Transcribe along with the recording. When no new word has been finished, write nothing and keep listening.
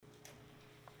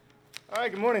All right,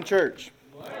 good morning, church.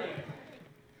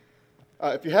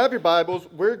 If you have your Bibles,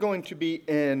 we're going to be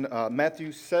in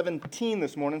Matthew 17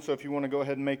 this morning, so if you want to go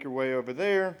ahead and make your way over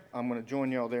there, I'm going to join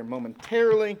you all there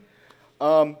momentarily.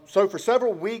 So for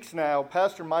several weeks now,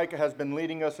 Pastor Micah has been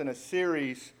leading us in a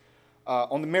series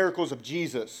on the miracles of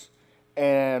Jesus.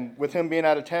 And with him being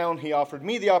out of town, he offered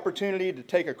me the opportunity to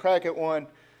take a crack at one,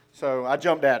 so I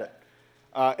jumped at it.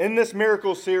 In this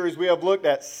miracle series, we have looked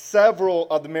at several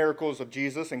of the miracles of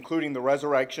Jesus, including the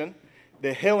resurrection,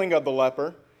 the healing of the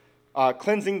leper,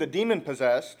 cleansing the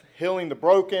demon-possessed, healing the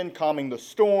broken, calming the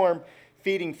storm,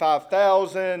 feeding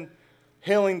 5,000,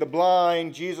 healing the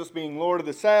blind, Jesus being Lord of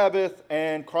the Sabbath,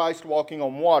 and Christ walking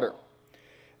on water.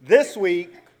 This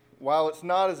week, while it's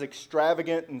not as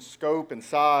extravagant in scope and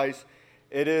size,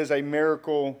 it is a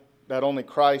miracle that only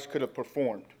Christ could have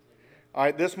performed. All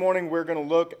right, this morning we're going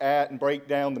to look at and break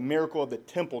down the miracle of the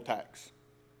temple tax.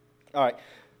 All right,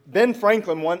 Ben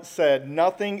Franklin once said,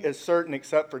 "Nothing is certain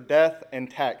except for death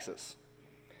and taxes."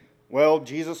 Well,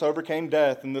 Jesus overcame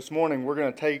death, and this morning we're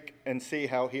going to take and see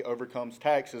how he overcomes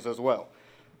taxes as well.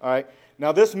 All right,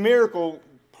 now this miracle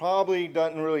probably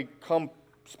doesn't really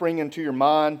spring into your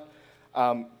mind.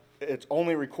 It's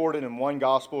only recorded in one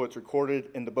gospel. It's recorded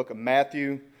in the book of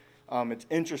Matthew. It's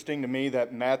interesting to me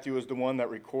that Matthew is the one that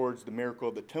records the miracle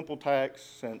of the temple tax,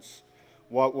 since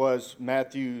what was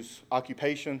Matthew's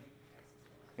occupation?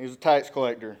 He was a tax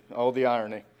collector. Oh, the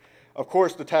irony. Of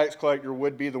course, the tax collector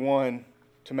would be the one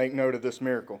to make note of this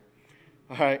miracle.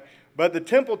 All right. But the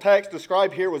temple tax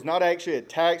described here was not actually a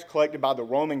tax collected by the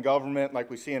Roman government like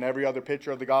we see in every other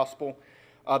picture of the gospel.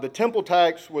 The temple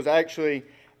tax was actually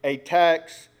a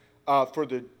tax for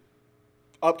the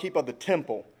upkeep of the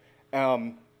temple.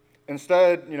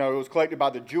 Instead, it was collected by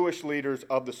the Jewish leaders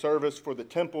of the service for the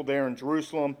temple there in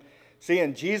Jerusalem. See,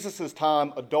 in Jesus'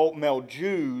 time, adult male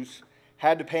Jews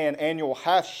had to pay an annual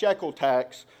half-shekel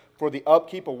tax for the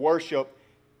upkeep of worship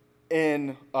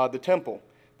in the temple.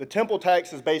 The temple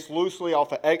tax is based loosely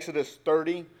off of Exodus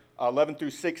 30, 11 through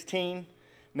 16.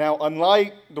 Now,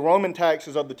 unlike the Roman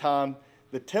taxes of the time,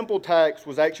 the temple tax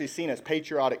was actually seen as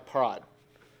patriotic pride.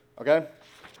 Okay?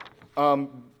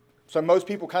 So most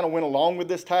people kind of went along with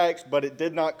this tax, but it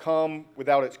did not come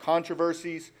without its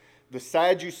controversies. The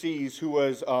Sadducees, who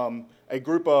was a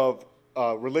group of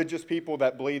religious people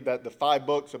that believed that the 5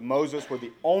 books of Moses were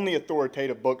the only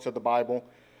authoritative books of the Bible,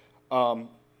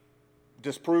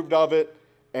 disapproved of it,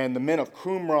 and the men of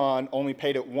Qumran only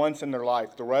paid it once in their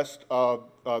life. The rest of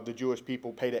the Jewish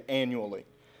people paid it annually.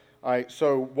 All right,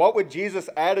 so what would Jesus'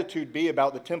 attitude be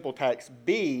about the temple tax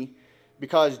be?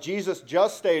 Because Jesus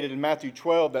just stated in Matthew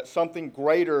 12 that something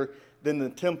greater than the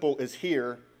temple is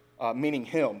here, meaning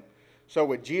him. So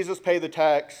would Jesus pay the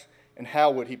tax, and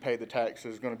how would he pay the tax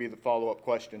is going to be the follow-up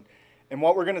question. And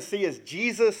what we're going to see is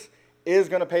Jesus is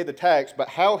going to pay the tax, but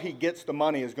how he gets the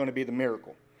money is going to be the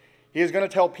miracle. He is going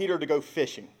to tell Peter to go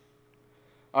fishing.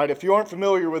 All right, if you aren't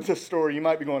familiar with this story, you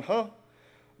might be going, huh?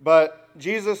 But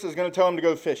Jesus is going to tell him to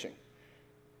go fishing.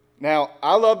 Now,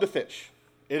 I love to fish.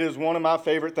 It is one of my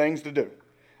favorite things to do.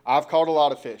 I've caught a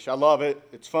lot of fish. I love it.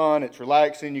 It's fun. It's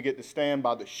relaxing. You get to stand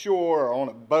by the shore or on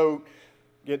a boat.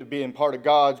 You get to be in part of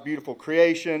God's beautiful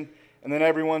creation. And then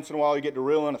every once in a while you get to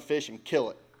reel in a fish and kill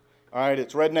it. All right,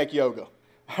 it's redneck yoga.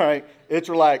 All right, it's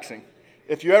relaxing.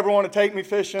 If you ever want to take me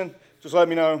fishing, just let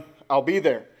me know. I'll be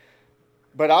there.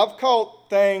 But I've caught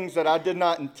things that I did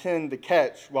not intend to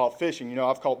catch while fishing.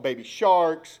 I've caught baby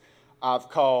sharks. I've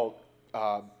caught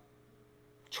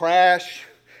trash.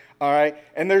 All right,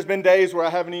 and there's been days where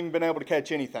I haven't even been able to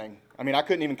catch anything. I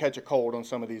couldn't even catch a cold on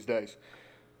some of these days.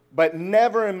 But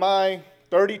never in my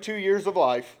 32 years of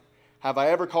life have I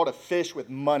ever caught a fish with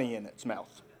money in its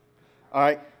mouth. All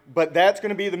right, but that's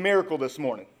going to be the miracle this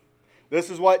morning.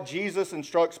 This is what Jesus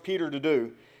instructs Peter to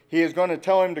do. He is going to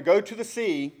tell him to go to the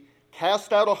sea,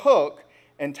 cast out a hook,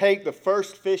 and take the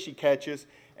first fish he catches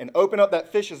and open up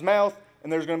that fish's mouth,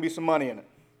 and there's going to be some money in it.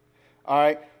 All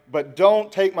right, but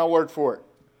don't take my word for it.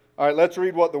 All right, let's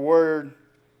read what the word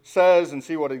says and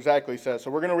see what it exactly says.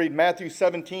 So we're going to read Matthew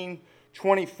 17,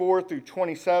 24 through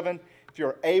 27. If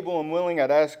you're able and willing, I'd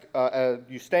ask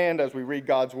you stand as we read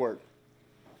God's word.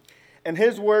 And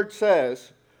his word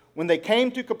says, "When they came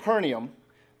to Capernaum,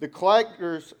 the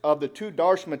collectors of the 2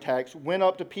 drachma tax went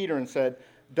up to Peter and said,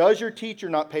 'Does your teacher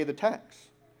not pay the tax?'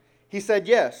 He said,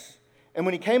 'Yes.' And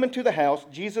when he came into the house,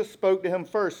 Jesus spoke to him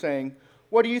first, saying,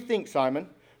 'What do you think, Simon?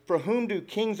 For whom do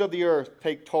kings of the earth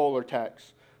take toll or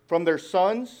tax? From their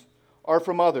sons or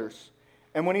from others?'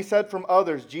 And when he said from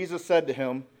others, Jesus said to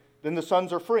him, 'Then the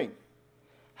sons are free.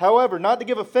 However, not to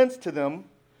give offense to them,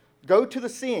 go to the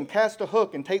sea and cast a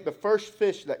hook and take the first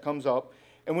fish that comes up,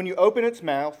 and when you open its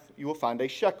mouth, you will find a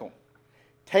shekel.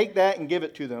 Take that and give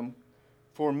it to them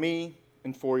for me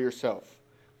and for yourself.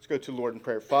 Let's go to the Lord in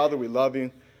prayer. Father, we love you.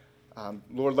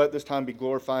 Lord, let this time be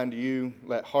glorifying to you.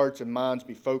 Let hearts and minds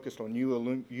be focused on you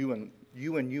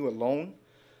and you alone.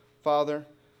 Father,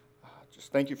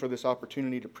 just thank you for this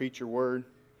opportunity to preach your word.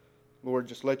 Lord,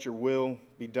 just let your will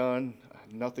be done,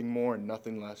 nothing more and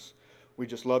nothing less. We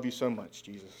just love you so much,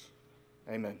 Jesus.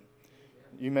 Amen.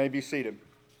 You may be seated.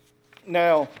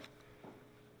 Now,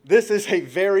 this is a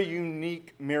very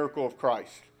unique miracle of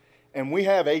Christ, and we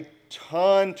have a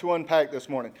ton to unpack this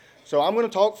morning. So I'm going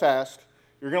to talk fast.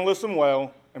 You're going to listen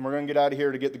well, and we're going to get out of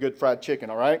here to get the good fried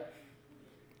chicken, all right?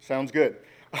 Sounds good.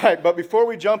 All right, but before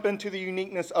we jump into the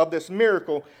uniqueness of this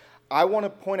miracle, I want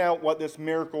to point out what this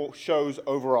miracle shows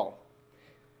overall.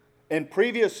 In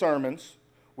previous sermons,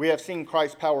 we have seen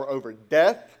Christ's power over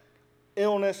death,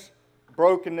 illness,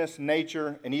 brokenness,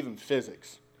 nature, and even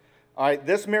physics. All right,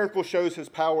 this miracle shows his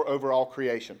power over all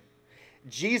creation.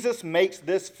 Jesus makes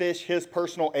this fish his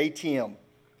personal ATM.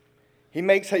 He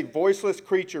makes a voiceless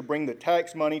creature bring the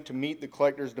tax money to meet the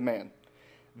collector's demand.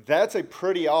 That's a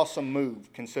pretty awesome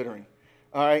move, considering.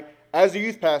 All right, as a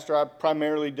youth pastor, I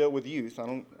primarily deal with youth. I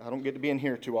don't get to be in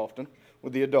here too often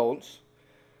with the adults.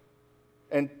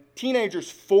 And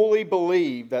teenagers fully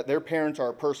believe that their parents are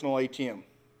a personal ATM.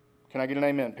 Can I get an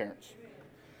amen, parents?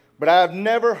 But I've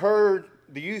never heard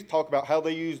the youth talk about how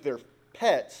they use their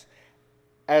pets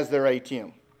as their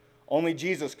ATM. Only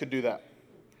Jesus could do that.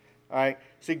 All right.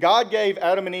 See, God gave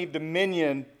Adam and Eve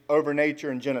dominion over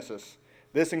nature in Genesis.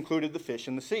 This included the fish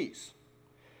in the seas.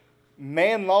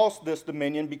 Man lost this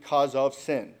dominion because of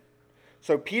sin.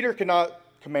 So Peter cannot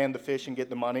command the fish and get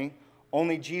the money.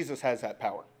 Only Jesus has that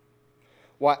power.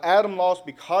 While Adam lost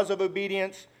because of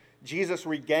obedience, Jesus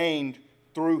regained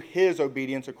through his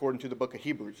obedience according to the book of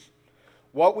Hebrews.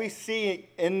 What we see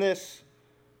in this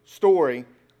story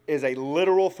is a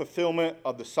literal fulfillment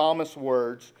of the psalmist's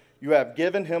words. You have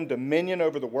given him dominion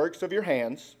over the works of your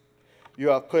hands. You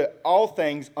have put all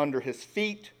things under his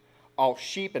feet, all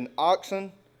sheep and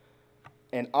oxen,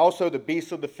 and also the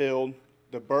beasts of the field,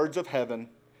 the birds of heaven,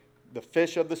 the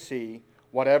fish of the sea,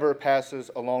 whatever passes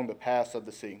along the paths of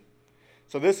the sea.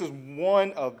 So this is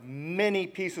one of many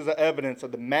pieces of evidence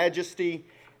of the majesty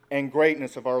and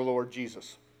greatness of our Lord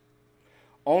Jesus.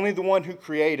 Only the one who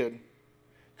created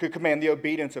could command the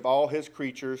obedience of all his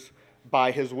creatures by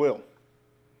his will.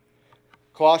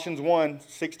 Colossians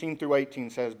 1:16 through 18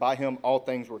 says, by him all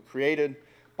things were created,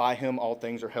 by him all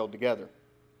things are held together.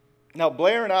 Now,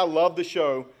 Blair and I love the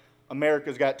show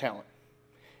America's Got Talent.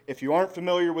 If you aren't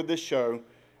familiar with this show,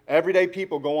 everyday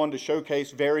people go on to showcase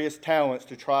various talents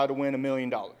to try to win $1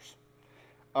 million. All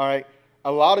right,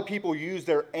 a lot of people use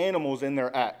their animals in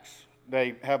their acts.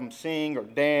 They have them sing or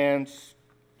dance,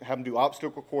 have them do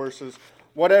obstacle courses,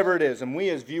 whatever it is, and we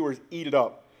as viewers eat it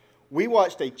up. We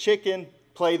watched a chicken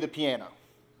play the piano.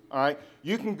 All right,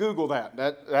 you can Google that.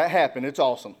 That happened. It's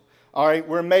awesome. All right,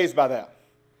 we're amazed by that.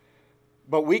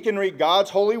 But we can read God's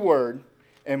holy word,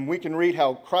 and we can read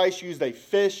how Christ used a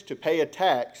fish to pay a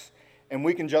tax, and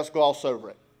we can just gloss over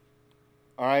it.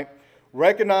 All right,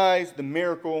 recognize the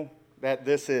miracle that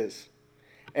this is.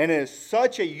 And it is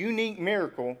such a unique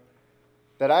miracle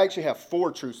that I actually have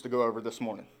 4 truths to go over this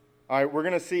morning. All right, we're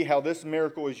going to see how this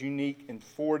miracle is unique in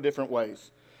 4 different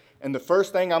ways. And the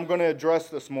first thing I'm going to address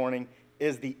this morning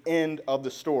is the end of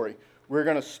the story. We're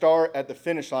going to start at the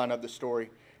finish line of the story.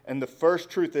 And the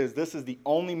first truth is this is the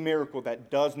only miracle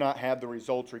that does not have the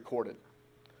results recorded.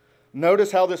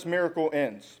 Notice how this miracle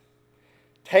ends.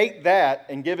 Take that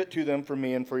and give it to them for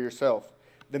me and for yourself.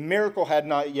 The miracle had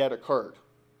not yet occurred,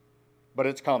 but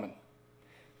it's coming.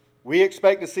 We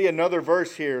expect to see another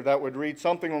verse here that would read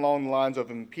something along the lines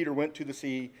of, and Peter went to the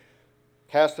sea,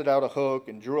 casted out a hook,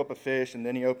 and drew up a fish, and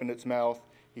then he opened its mouth.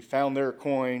 He found there a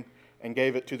coin and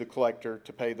gave it to the collector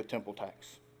to pay the temple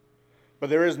tax. But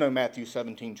there is no Matthew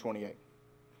 17:28.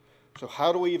 So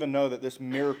how do we even know that this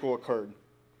miracle occurred?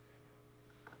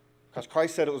 Because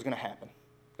Christ said it was going to happen.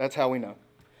 That's how we know.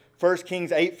 1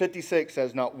 Kings 8:56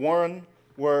 says, not one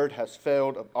word has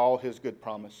failed of all his good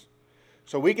promise.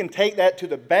 So we can take that to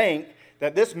the bank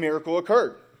that this miracle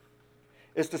occurred.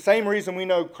 It's the same reason we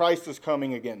know Christ is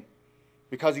coming again.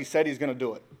 Because he said he's going to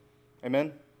do it.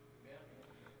 Amen?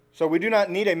 So we do not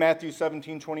need a Matthew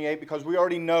 17:28 because we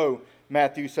already know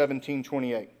Matthew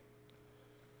 17:28.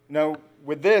 Now,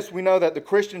 with this, we know that the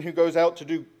Christian who goes out to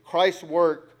do Christ's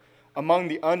work among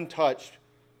the untouched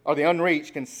or the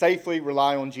unreached can safely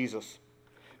rely on Jesus.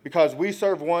 Because we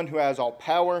serve one who has all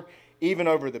power, even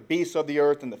over the beasts of the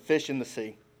earth and the fish in the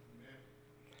sea.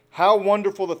 How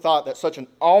wonderful the thought that such an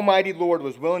almighty Lord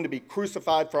was willing to be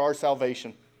crucified for our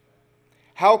salvation.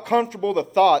 How comfortable the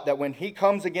thought that when he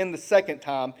comes again the second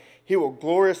time, he will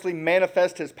gloriously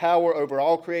manifest his power over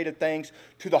all created things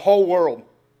to the whole world.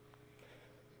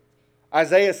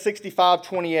 Isaiah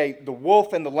 65:28, the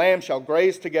wolf and the lamb shall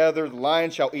graze together, the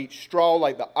lion shall eat straw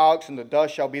like the ox, and the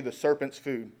dust shall be the serpent's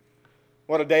food.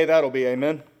 What a day that'll be,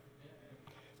 amen?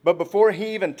 But before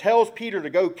he even tells Peter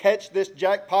to go catch this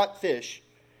jackpot fish,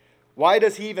 why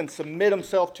does he even submit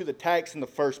himself to the tax in the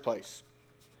first place?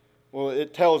 Well,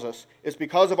 it tells us it's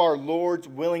because of our Lord's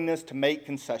willingness to make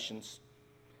concessions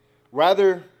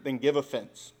rather than give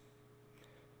offense.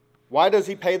 Why does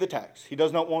he pay the tax? He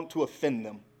does not want to offend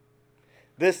them.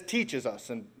 This teaches us,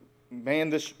 and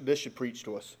man, this should preach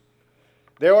to us.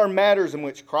 There are matters in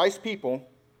which Christ's people,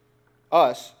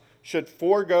 us, should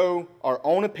forego our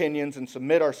own opinions and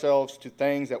submit ourselves to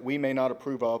things that we may not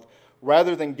approve of,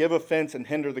 rather than give offense and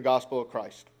hinder the gospel of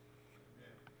Christ.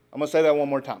 I'm going to say that one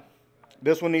more time.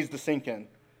 This one needs to sink in.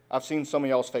 I've seen some of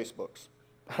y'all's Facebooks.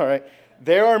 All right.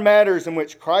 There are matters in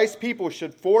which Christ's people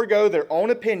should forego their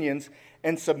own opinions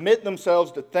and submit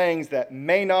themselves to things that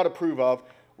may not approve of,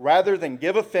 rather than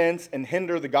give offense and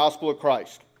hinder the gospel of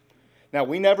Christ. Now,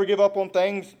 we never give up on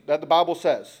things that the Bible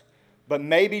says, but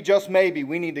maybe, just maybe,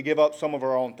 we need to give up some of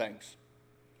our own things.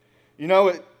 You know,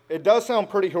 it does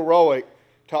sound pretty heroic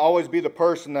to always be the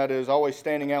person that is always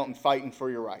standing out and fighting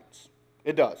for your rights.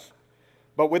 It does.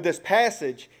 But with this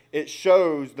passage, it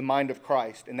shows the mind of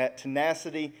Christ, and that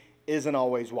tenacity isn't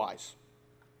always wise.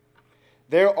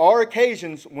 There are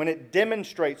occasions when it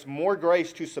demonstrates more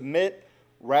grace to submit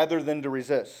rather than to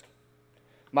resist.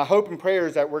 My hope and prayer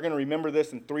is that we're going to remember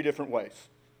this in 3 different ways.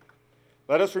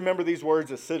 Let us remember these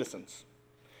words as citizens.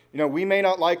 You know, we may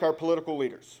not like our political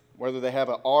leaders, whether they have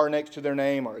an R next to their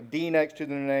name or a D next to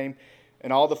their name,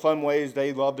 and all the fun ways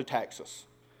they love to tax us.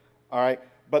 All right?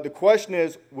 But the question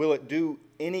is, will it do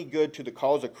any good to the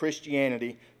cause of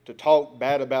Christianity to talk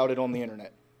bad about it on the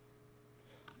internet?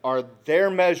 Are their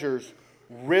measures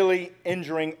really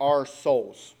injuring our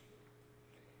souls?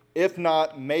 If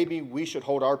not, maybe we should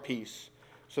hold our peace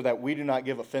so that we do not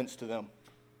give offense to them.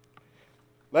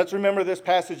 Let's remember this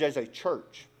passage as a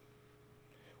church.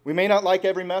 We may not like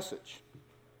every message.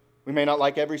 We may not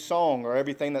like every song or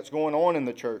everything that's going on in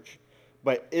the church.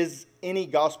 But is any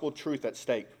gospel truth at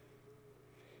stake?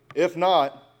 If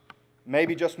not,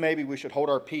 maybe, just maybe, we should hold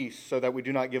our peace so that we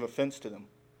do not give offense to them.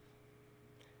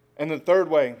 And the third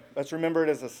way, let's remember it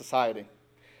as a society.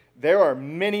 There are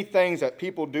many things that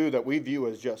people do that we view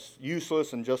as just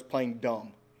useless and just plain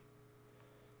dumb.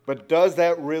 But does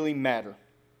that really matter?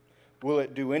 Will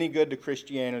it do any good to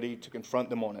Christianity to confront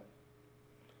them on it?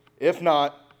 If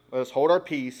not, let us hold our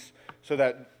peace so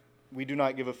that we do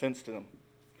not give offense to them.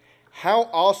 How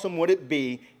awesome would it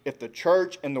be if the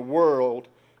church and the world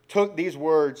took these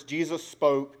words Jesus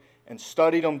spoke and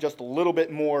studied them just a little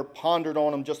bit more, pondered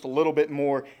on them just a little bit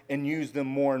more, and used them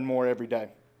more and more every day?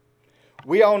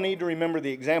 We all need to remember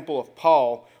the example of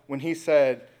Paul when he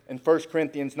said in 1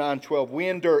 Corinthians 9:12, we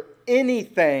endure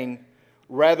anything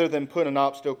rather than put an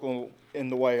obstacle in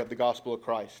the way of the gospel of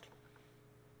Christ.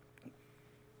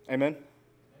 Amen?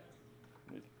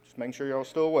 Just making sure you're all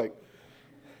still awake.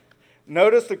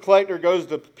 Notice the collector goes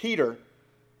to Peter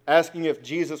asking if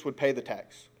Jesus would pay the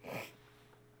tax.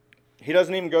 He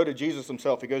doesn't even go to Jesus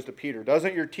himself. He goes to Peter.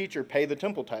 Doesn't your teacher pay the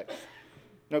temple tax?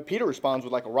 No, Peter responds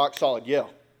with like a rock-solid yeah.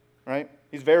 Right?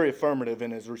 He's very affirmative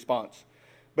in his response.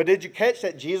 But did you catch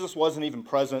that Jesus wasn't even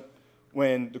present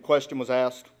when the question was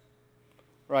asked?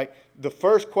 Right? The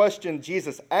first question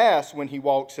Jesus asks when he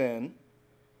walks in,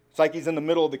 it's like he's in the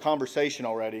middle of the conversation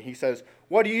already. He says,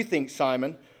 "What do you think,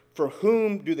 Simon? For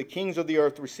whom do the kings of the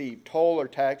earth receive toll or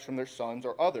tax from their sons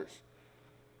or others?"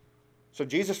 So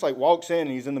Jesus walks in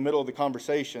and he's in the middle of the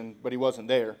conversation, but he wasn't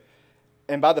there.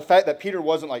 And by the fact that Peter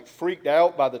wasn't freaked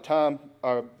out by the time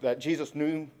that Jesus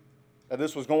knew that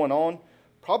this was going on,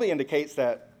 probably indicates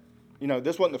that,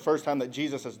 this wasn't the first time that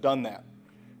Jesus has done that,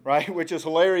 right? Which is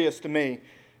hilarious to me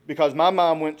because my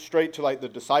mind went straight to the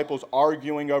disciples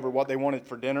arguing over what they wanted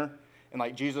for dinner.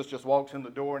 And Jesus just walks in the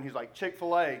door and he's like,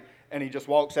 "Chick-fil-A." And he just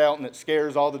walks out and it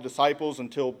scares all the disciples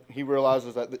until he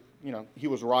realizes that, he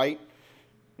was right.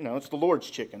 It's the Lord's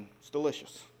chicken. It's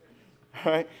delicious.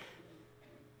 All right?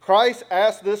 Christ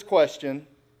asked this question,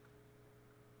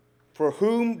 "For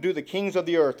whom do the kings of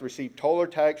the earth receive toll or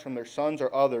tax from their sons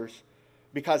or others?"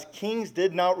 Because kings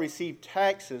did not receive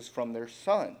taxes from their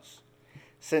sons.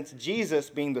 Since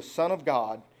Jesus, being the Son of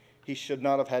God, he should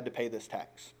not have had to pay this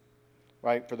tax,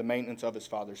 right, for the maintenance of his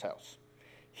Father's house.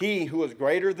 He who was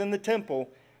greater than the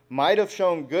temple might have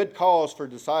shown good cause for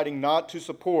deciding not to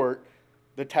support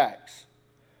the tax.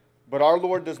 But our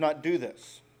Lord does not do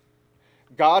this.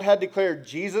 God had declared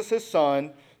Jesus his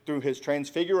Son through his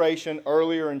transfiguration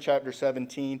earlier in chapter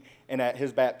 17 and at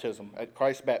his baptism, at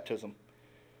Christ's baptism.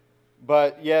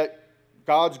 But yet,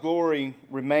 God's glory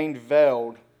remained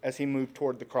veiled as he moved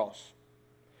toward the cross.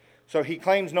 So he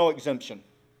claims no exemption.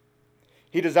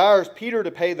 He desires Peter to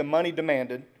pay the money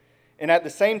demanded, and at the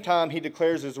same time he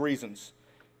declares his reasons.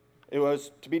 It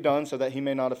was to be done so that he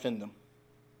may not offend them.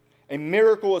 A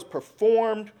miracle is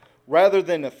performed rather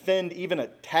than offend even a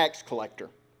tax collector.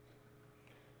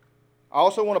 I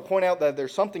also want to point out that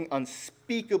there's something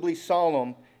unspeakably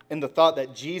solemn in the thought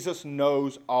that Jesus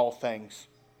knows all things.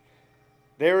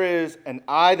 There is an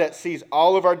eye that sees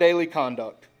all of our daily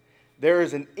conduct. There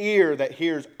is an ear that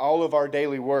hears all of our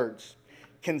daily words.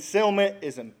 Concealment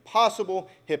is impossible.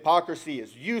 Hypocrisy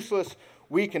is useless.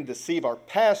 We can deceive our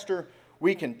pastor.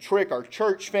 We can trick our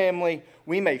church family.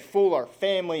 We may fool our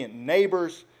family and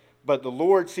neighbors. But the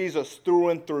Lord sees us through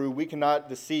and through. We cannot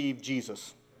deceive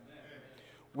Jesus.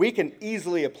 We can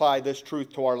easily apply this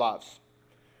truth to our lives.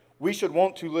 We should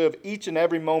want to live each and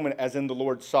every moment as in the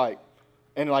Lord's sight,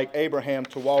 and like Abraham,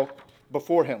 to walk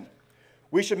before him.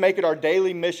 We should make it our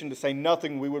daily mission to say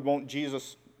nothing we would want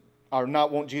Jesus, or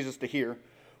not want Jesus to hear.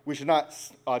 We should not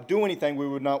do anything we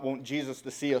would not want Jesus to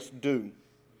see us do.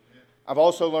 I've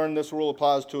also learned this rule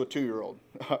applies to a 2-year-old.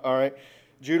 All right?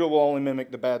 Judah will only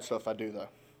mimic the bad stuff I do, though.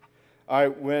 All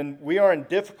right, when we are in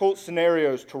difficult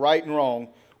scenarios to right and wrong,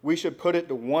 we should put it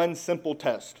to one simple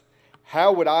test.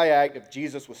 How would I act if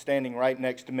Jesus was standing right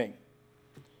next to me?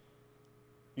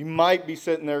 You might be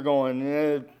sitting there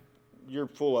going, you're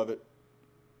full of it.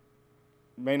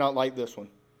 You may not like this one.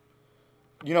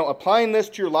 You know, applying this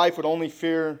to your life would only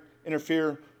wouldn't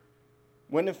interfere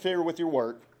with your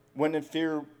work, wouldn't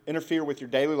interfere with your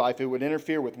daily life. It would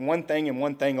interfere with one thing and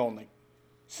one thing only: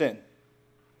 sin.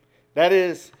 That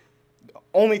is the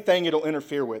only thing it'll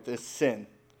interfere with is sin.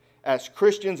 As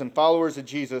Christians and followers of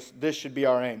Jesus, this should be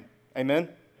our aim. Amen?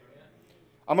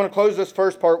 I'm going to close this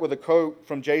first part with a quote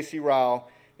from J.C. Ryle,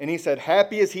 and he said,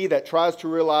 "Happy is he that tries to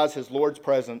realize his Lord's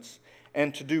presence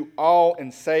and to do all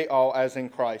and say all as in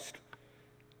Christ."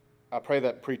 I pray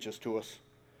that preaches to us.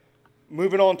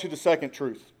 Moving on to the second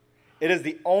truth. It is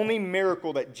the only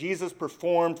miracle that Jesus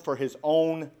performed for his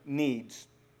own needs.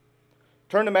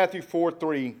 Turn to Matthew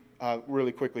 4:3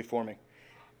 really quickly for me.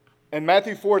 In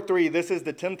Matthew 4:3, this is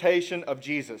the temptation of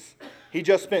Jesus. He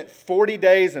just spent 40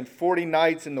 days and 40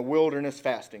 nights in the wilderness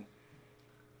fasting.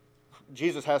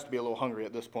 Jesus has to be a little hungry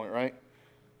at this point, right?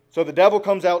 So the devil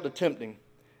comes out to tempt him.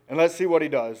 And let's see what he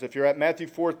does. If you're at Matthew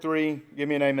 4:3, give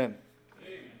me an amen.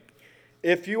 Amen.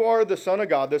 "If you are the Son of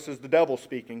God," this is the devil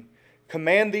speaking,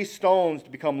 "command these stones to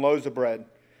become loaves of bread."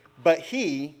 But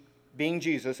he, being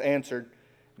Jesus, answered,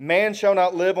 "Man shall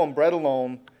not live on bread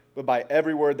alone, but by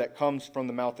every word that comes from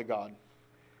the mouth of God."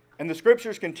 And the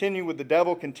scriptures continue with the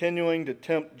devil continuing to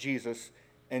tempt Jesus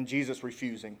and Jesus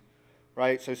refusing.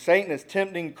 Right? So Satan is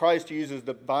tempting Christ to use his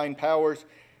divine powers,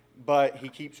 but he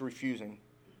keeps refusing.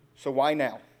 So why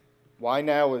now? Why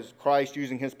now is Christ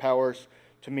using his powers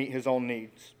to meet his own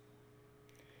needs?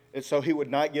 It's so he would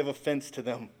not give offense to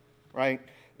them. Right?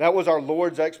 That was our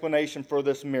Lord's explanation for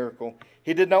this miracle.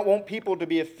 He did not want people to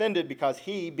be offended because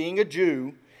he, being a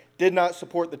Jew, did not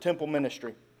support the temple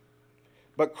ministry.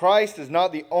 But Christ is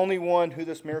not the only one who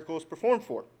this miracle is performed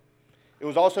for. It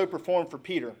was also performed for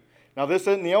Peter. Now, this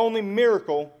isn't the only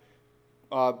miracle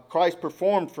Christ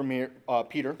performed for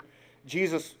Peter.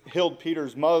 Jesus healed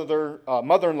Peter's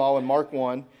mother-in-law in Mark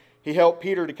 1. He helped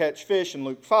Peter to catch fish in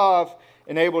Luke 5,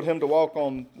 enabled him to walk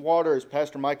on water, as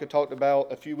Pastor Micah talked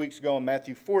about a few weeks ago in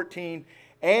Matthew 14,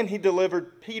 and he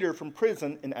delivered Peter from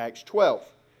prison in Acts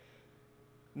 12.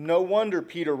 No wonder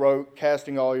Peter wrote,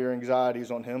 "Casting all your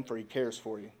anxieties on him, for he cares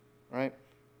for you." Right?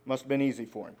 Must have been easy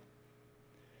for him.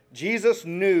 Jesus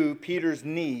knew Peter's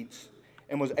needs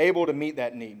and was able to meet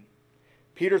that need.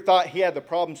 Peter thought he had the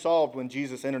problem solved when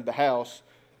Jesus entered the house,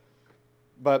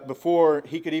 but before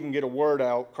he could even get a word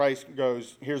out, Christ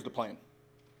goes, "Here's the plan."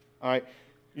 All right?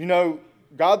 You know,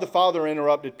 God the Father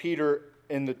interrupted Peter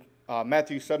in the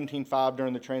Matthew 17:5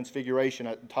 during the transfiguration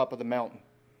at the top of the mountain.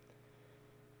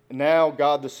 And now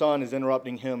God the Son is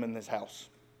interrupting him in this house.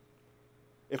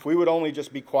 If we would only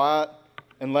just be quiet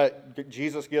and let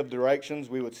Jesus give directions,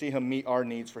 we would see him meet our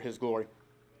needs for his glory.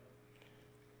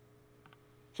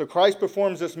 So Christ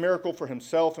performs this miracle for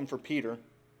himself and for Peter.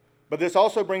 But this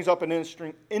also brings up an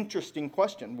interesting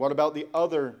question. What about the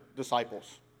other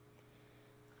disciples?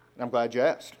 And I'm glad you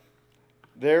asked.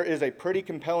 There is a pretty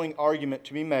compelling argument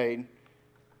to be made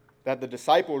that the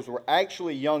disciples were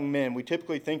actually young men. We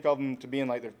typically think of them to be in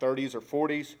like their 30s or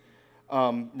 40s,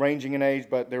 ranging in age,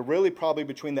 but they're really probably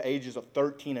between the ages of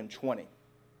 13 and 20.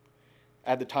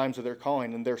 at the times of their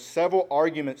calling. And there are several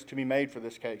arguments to be made for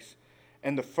this case.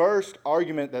 And the first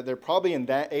argument that they're probably in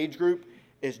that age group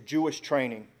is Jewish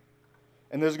training.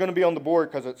 And this is going to be on the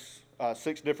board because it's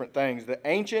 6 different things. The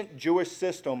ancient Jewish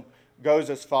system goes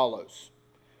as follows.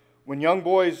 When young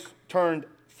boys turned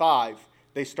 5,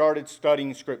 they started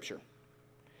studying Scripture.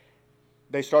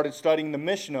 They started studying the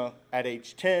Mishnah at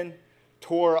age 10.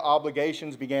 Torah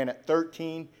obligations began at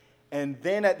 13. And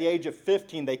then at the age of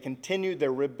 15, they continued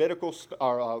their rabbinical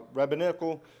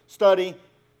study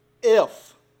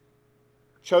if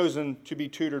chosen to be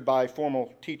tutored by a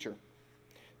formal teacher.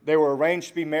 They were arranged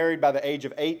to be married by the age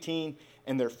of 18,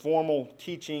 and their formal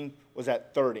teaching was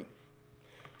at 30.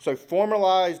 So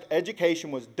formalized education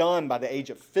was done by the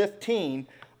age of 15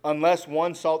 unless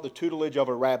one sought the tutelage of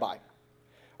a rabbi.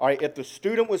 All right, if the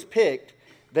student was picked,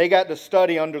 they got to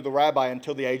study under the rabbi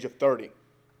until the age of 30.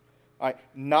 All right,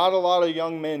 not a lot of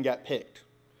young men got picked.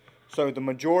 So the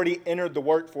majority entered the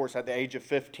workforce at the age of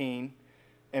 15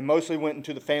 and mostly went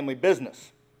into the family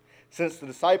business. Since the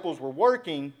disciples were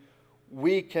working,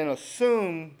 we can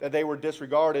assume that they were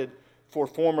disregarded for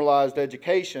formalized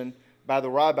education by the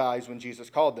rabbis when Jesus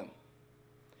called them.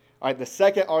 All right, the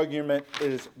second argument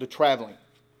is the traveling.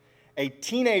 A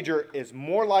teenager is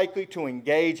more likely to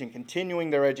engage in continuing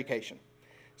their education.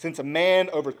 Since a man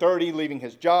over 30 leaving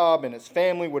his job and his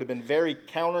family would have been very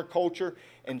counterculture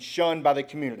and shunned by the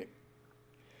community.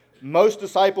 Most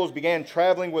disciples began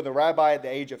traveling with a rabbi at the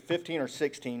age of 15 or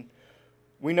 16.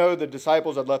 We know the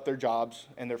disciples had left their jobs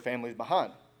and their families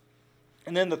behind.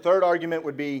 And then the third argument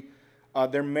would be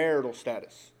their marital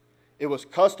status. It was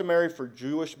customary for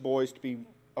Jewish boys to be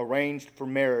arranged for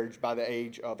marriage by the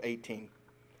age of 18.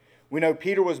 We know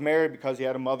Peter was married because he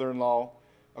had a mother-in-law,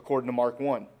 according to Mark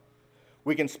 1.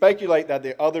 We can speculate that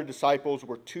the other disciples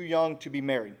were too young to be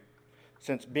married,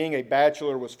 since being a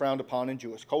bachelor was frowned upon in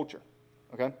Jewish culture.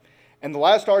 Okay? And the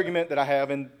last argument that I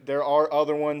have, and there are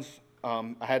other ones,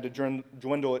 I had to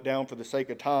dwindle it down for the sake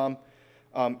of time,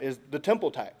 is the temple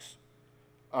tax.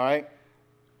 All right?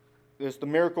 It's the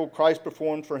miracle Christ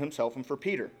performed for himself and for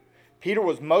Peter. Peter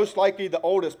was most likely the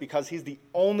oldest because he's the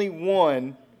only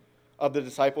one of the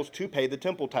disciples to pay the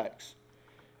temple tax.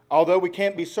 Although we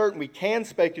can't be certain, we can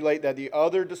speculate that the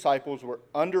other disciples were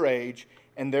underage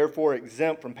and therefore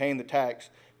exempt from paying the tax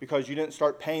because you didn't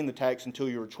start paying the tax until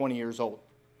you were 20 years old.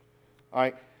 All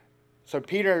right? So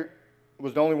Peter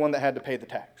was the only one that had to pay the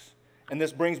tax. And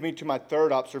this brings me to my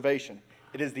third observation.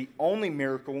 It is the only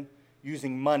miracle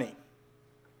using money.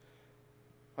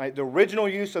 All right, the original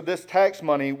use of this tax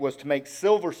money was to make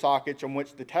silver sockets on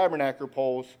which the tabernacle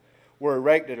poles were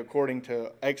erected, according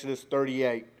to Exodus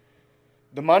 38.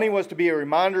 The money was to be a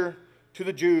reminder to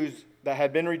the Jews that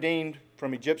had been redeemed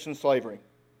from Egyptian slavery.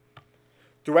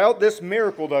 Throughout this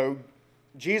miracle, though,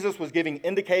 Jesus was giving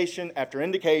indication after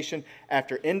indication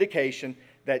after indication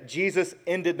that Jesus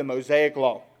ended the Mosaic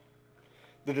law.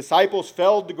 The disciples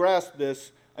failed to grasp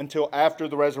this until after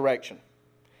the resurrection.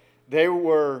 They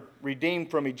were redeemed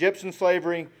from Egyptian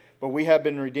slavery, but we have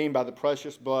been redeemed by the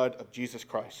precious blood of Jesus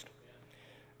Christ.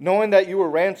 Knowing that you were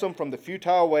ransomed from the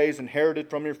futile ways inherited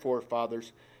from your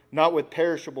forefathers, not with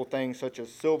perishable things such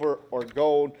as silver or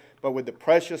gold, but with the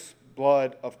precious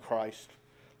blood of Christ,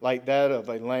 like that of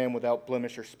a lamb without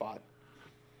blemish or spot.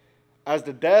 As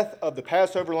the death of the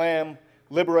Passover lamb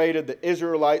liberated the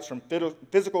Israelites from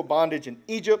physical bondage in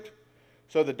Egypt,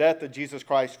 so the death of Jesus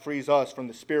Christ frees us from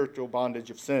the spiritual bondage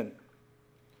of sin.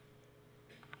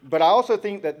 But I also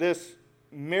think that this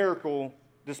miracle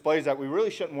displays that we really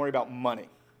shouldn't worry about money.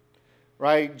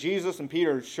 Right? Jesus and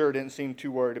Peter sure didn't seem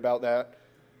too worried about that.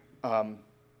 And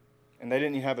they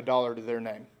didn't even have a dollar to their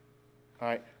name. All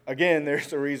right? Again, there's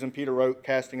the reason Peter wrote,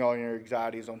 casting all your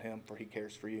anxieties on him, for he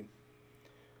cares for you.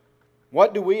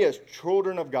 What do we as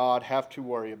children of God have to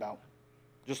worry about?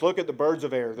 Just look at the birds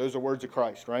of air. Those are words of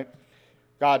Christ, right?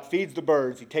 God feeds the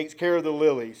birds. He takes care of the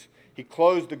lilies. He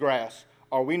clothes the grass.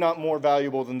 Are we not more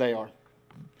valuable than they are?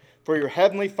 For your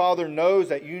heavenly Father knows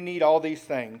that you need all these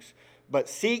things. But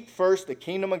seek first the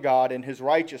kingdom of God and his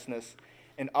righteousness,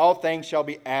 and all things shall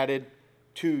be added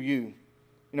to you.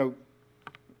 You know,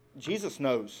 Jesus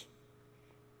knows.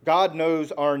 God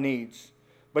knows our needs.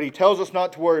 But he tells us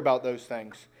not to worry about those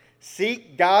things.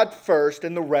 Seek God first,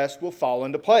 and the rest will fall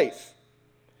into place.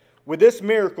 With this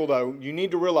miracle, though, you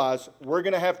need to realize we're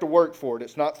going to have to work for it.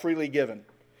 It's not freely given.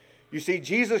 You see,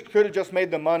 Jesus could have just made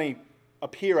the money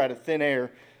appear out of thin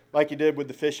air like he did with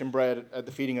the fish and bread at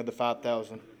the feeding of the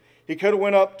 5,000. He could have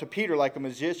went up to Peter like a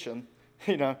magician,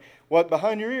 what,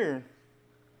 behind your ear?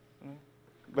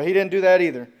 But he didn't do that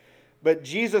either. But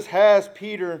Jesus has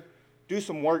Peter do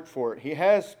some work for it. He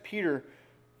has Peter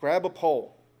grab a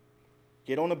pole,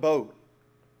 get on a boat,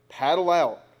 paddle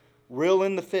out, reel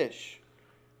in the fish.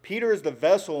 Peter is the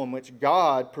vessel in which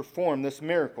God performed this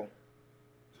miracle.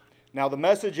 Now, the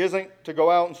message isn't to go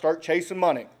out and start chasing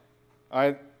money. All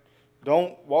right?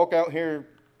 Don't walk out here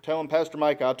telling Pastor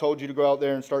Micah, I told you to go out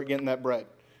there and start getting that bread.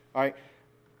 All right?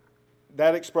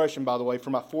 That expression, by the way, for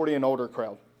my 40 and older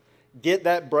crowd. Get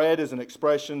that bread is an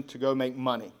expression to go make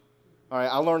money. All right?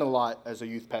 I learned a lot as a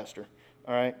youth pastor.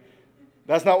 All right?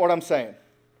 That's not what I'm saying.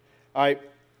 All right?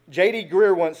 J.D.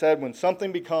 Greear once said, when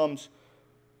something becomes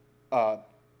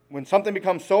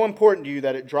so important to you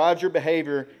that it drives your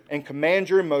behavior and commands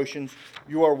your emotions,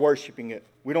 you are worshiping it.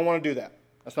 We don't want to do that.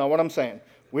 That's not what I'm saying.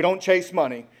 We don't chase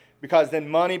money because then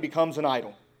money becomes an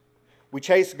idol. We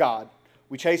chase God.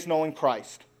 We chase knowing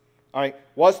Christ. All right?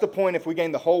 What's the point if we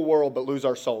gain the whole world but lose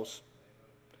our souls?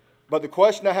 But the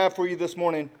question I have for you this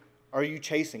morning, are you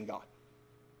chasing God?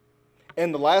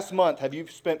 In the last month, have you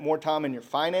spent more time in your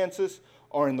finances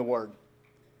or in the Word?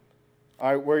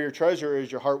 All right, where your treasure is,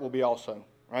 your heart will be also.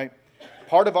 Right?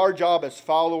 Part of our job as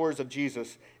followers of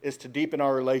Jesus is to deepen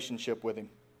our relationship with Him.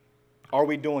 Are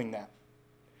we doing that?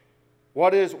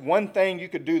 What is one thing you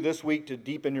could do this week to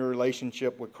deepen your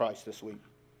relationship with Christ this week?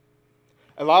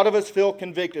 A lot of us feel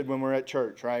convicted when we're at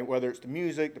church, right? Whether it's the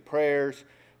music, the prayers,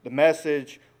 the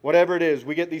message, whatever it is,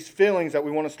 we get these feelings that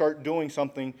we want to start doing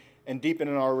something and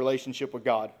deepening our relationship with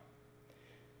God.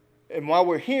 And while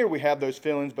we're here, we have those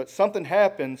feelings, but something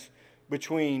happens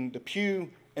between the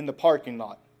pew and the parking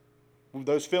lot.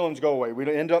 Those feelings go away. We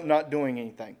end up not doing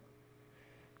anything.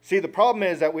 See, the problem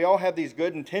is that we all have these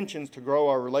good intentions to grow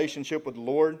our relationship with the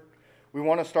Lord. We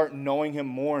want to start knowing Him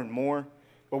more and more,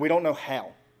 but we don't know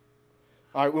how.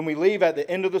 All right, when we leave at the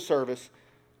end of the service,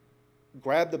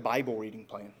 grab the Bible reading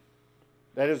plan.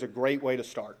 That is a great way to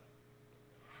start.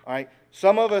 All right,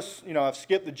 some of us, have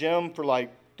skipped the gym for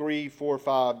like 3, 4,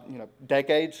 5,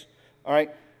 decades. All right,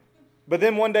 but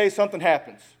then one day something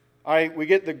happens. All right, we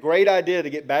get the great idea to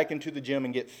get back into the gym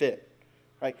and get fit.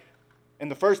 Right,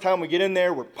 and the first time we get in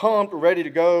there, we're pumped, we're ready to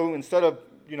go. Instead of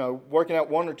working out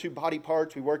 1 or 2 body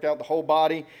parts, we work out the whole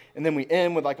body, and then we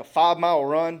end with like a 5-mile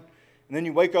run. And then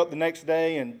you wake up the next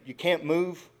day and you can't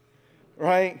move,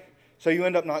 right? So you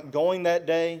end up not going that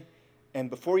day. And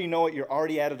before you know it, you're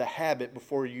already out of the habit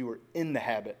before you were in the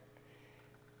habit.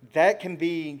 That can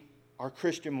be our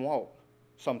Christian walk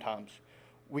sometimes.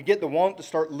 We get the want to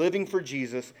start living for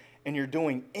Jesus, and you're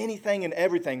doing anything and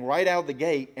everything right out of the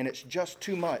gate, and it's just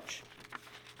too much.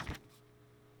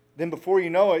 Then before you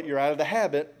know it, you're out of the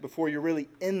habit before you're really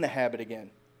in the habit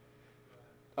again.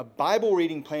 A Bible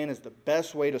reading plan is the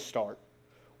best way to start.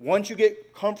 Once you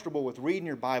get comfortable with reading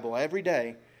your Bible every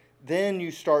day, then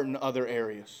you start in other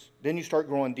areas. Then you start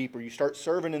growing deeper. You start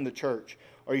serving in the church,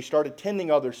 or you start attending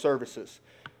other services.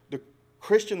 The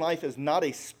Christian life is not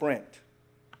a sprint.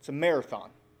 It's a marathon,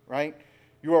 right?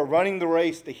 You are running the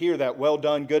race to hear that well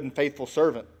done, good and faithful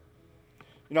servant.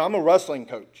 I'm a wrestling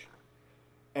coach.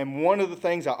 And one of the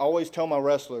things I always tell my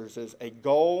wrestlers is a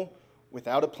goal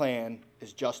without a plan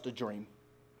is just a dream.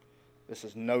 This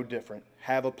is no different.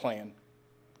 Have a plan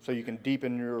so you can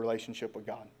deepen your relationship with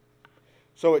God.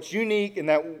 So it's unique in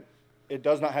that it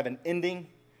does not have an ending.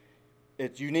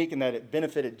 It's unique in that it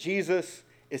benefited Jesus.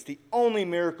 It's the only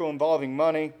miracle involving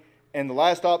money. And the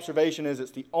last observation is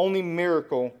it's the only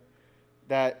miracle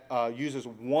that uses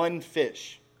one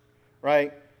fish,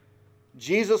 right?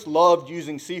 Jesus loved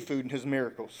using seafood in His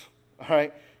miracles, all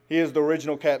right? He is the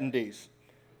original Captain D's,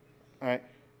 all right?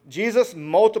 Jesus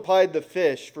multiplied the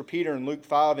fish for Peter in Luke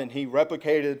 5, and He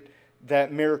replicated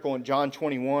that miracle in John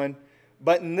 21.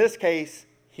 But in this case,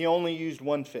 He only used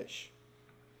one fish.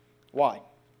 Why?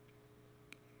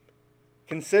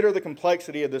 Consider the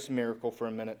complexity of this miracle for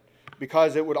a minute,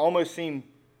 because it would almost seem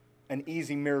an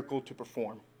easy miracle to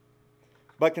perform.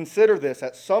 But consider this.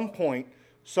 At some point,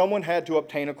 someone had to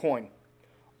obtain a coin,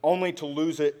 only to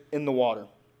lose it in the water.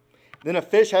 Then a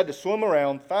fish had to swim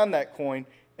around, find that coin,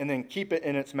 and then keep it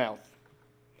in its mouth.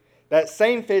 That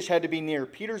same fish had to be near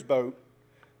Peter's boat,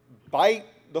 bite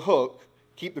the hook,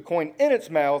 keep the coin in its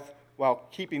mouth while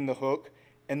keeping the hook,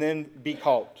 and then be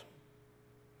caught.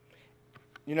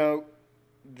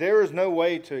 There is no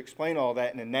way to explain all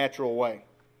that in a natural way.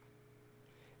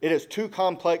 It is too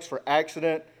complex for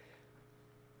accident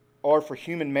or for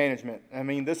human management.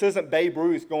 This isn't Babe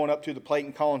Ruth going up to the plate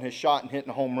and calling his shot and hitting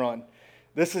a home run.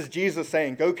 This is Jesus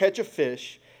saying, go catch a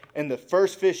fish, and the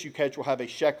first fish you catch will have a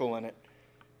shekel in it.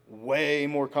 Way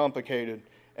more complicated,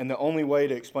 and the only way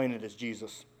to explain it is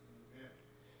Jesus.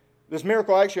 This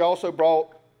miracle actually also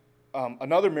brought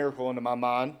another miracle into my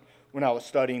mind when I was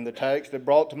studying the text. It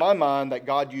brought to my mind that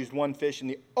God used one fish in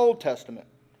the Old Testament,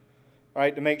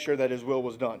 right, to make sure that His will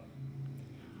was done.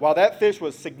 While that fish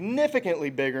was significantly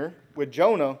bigger with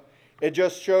Jonah, it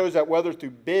just shows that whether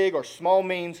through big or small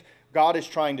means, God is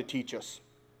trying to teach us.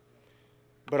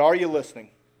 But are you listening?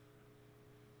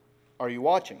 Are you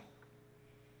watching?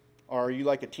 Or are you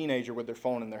like a teenager with their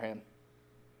phone in their hand?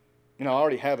 You know, I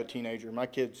already have a teenager. My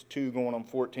kid's 2 going on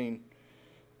 14.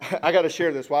 I got to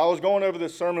share this. While I was going over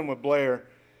this sermon with Blair,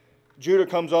 Judah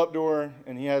comes up to her,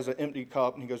 and he has an empty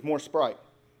cup, and he goes, "More Sprite."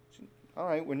 Said, "All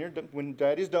right, when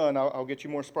Daddy's done, I'll get you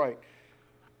more Sprite."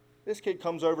 This kid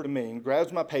comes over to me and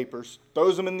grabs my papers,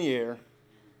 throws them in the air,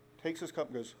 takes his cup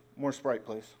and goes, "More Sprite,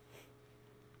 please."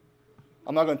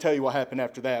 I'm not going to tell you what happened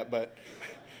after that, but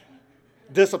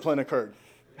discipline occurred.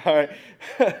 All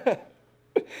right.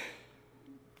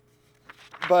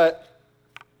 But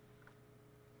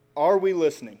are we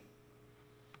listening?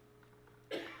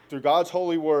 Through God's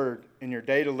holy word in your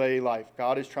day-to-day life,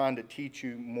 God is trying to teach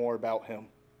you more about Him.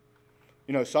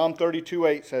 You know, Psalm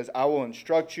 32:8 says, "I will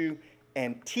instruct you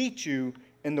and teach you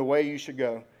in the way you should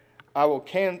go. I will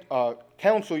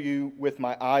counsel you with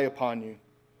my eye upon you."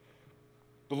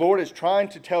 The Lord is trying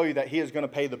to tell you that He is going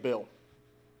to pay the bill.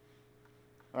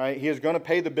 All right? He is going to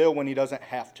pay the bill when He doesn't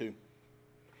have to.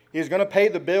 He is going to pay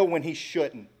the bill when He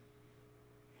shouldn't.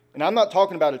 And I'm not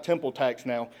talking about a temple tax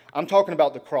now. I'm talking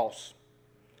about the cross.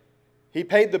 He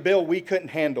paid the bill we couldn't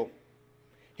handle.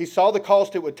 He saw the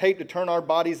cost it would take to turn our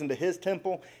bodies into His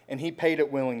temple, and He paid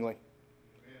it willingly.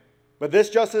 But this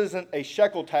just isn't a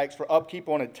shekel tax for upkeep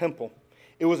on a temple.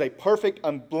 It was a perfect,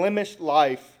 unblemished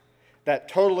life that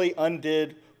totally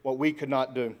undid what we could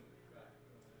not do.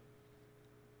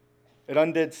 It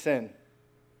undid sin.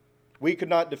 We could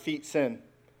not defeat sin.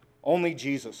 Only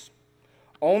Jesus.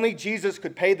 Only Jesus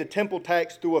could pay the temple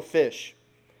tax through a fish.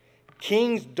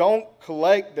 Kings don't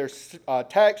collect their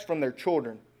tax from their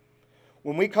children.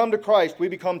 When we come to Christ, we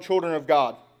become children of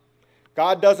God.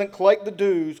 God doesn't collect the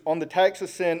dues on the tax of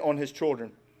sin on His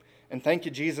children. And thank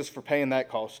you, Jesus, for paying that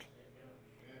cost.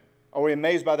 Are we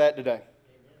amazed by that today?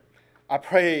 I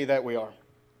pray that we are.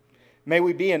 May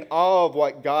we be in awe of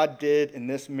what God did in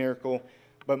this miracle,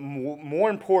 but more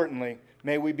importantly,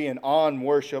 may we be in awe and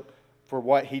worship for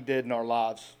what He did in our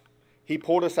lives. He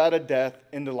pulled us out of death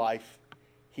into life.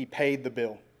 He paid the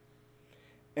bill.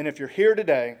 And if you're here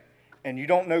today and you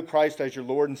don't know Christ as your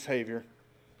Lord and Savior,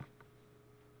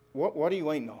 what are you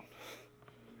waiting on?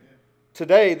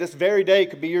 Today, this very day,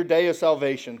 could be your day of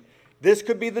salvation. This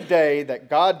could be the day that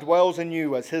God dwells in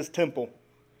you as His temple.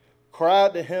 Cry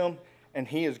out to Him, and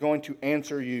He is going to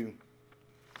answer you.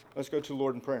 Let's go to the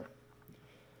Lord in prayer.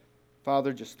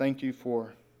 Father, just thank you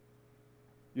for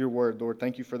your word, Lord.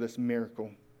 Thank you for this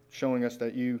miracle, showing us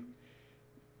that you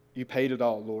paid it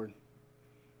all, Lord,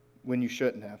 when you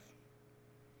shouldn't have.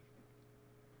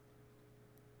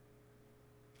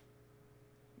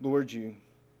 Lord, you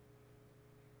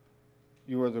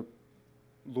are the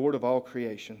Lord of all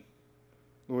creation.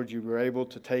 Lord, you were able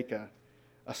to take a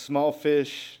small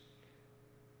fish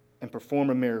and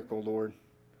perform a miracle, Lord.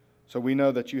 So we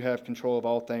know that you have control of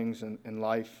all things in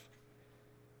life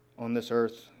on this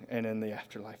earth and in the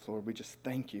afterlife, Lord. We just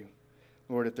thank you.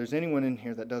 Lord, if there's anyone in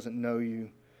here that doesn't know you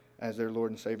as their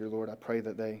Lord and Savior, Lord, I pray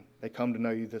that they come to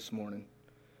know you this morning.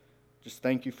 Just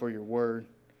thank you for your word.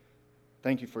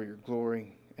 Thank you for your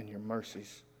glory and your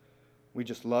mercies. We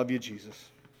just love you, Jesus.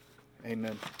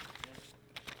 Amen.